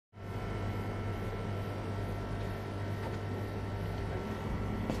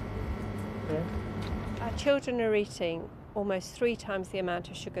Our children are eating almost 3 times the amount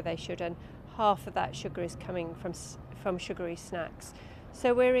of sugar they should, and half of that sugar is coming from sugary snacks.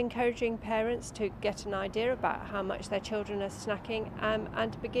 So we're encouraging parents to get an idea about how much their children are snacking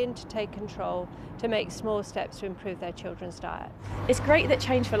and to begin to take control, to make small steps to improve their children's diet. It's great that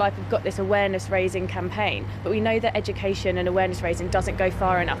Change for Life have got this awareness raising campaign, but we know that education and awareness raising doesn't go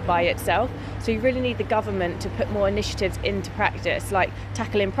far enough by itself. So you really need the government to put more initiatives into practice, like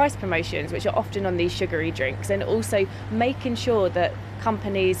tackling price promotions, which are often on these sugary drinks, and also making sure that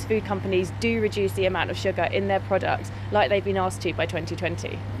food companies do reduce the amount of sugar in their products like they've been asked to by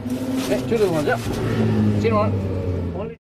 2020. Okay, 2 little ones, yep. See you tomorrow.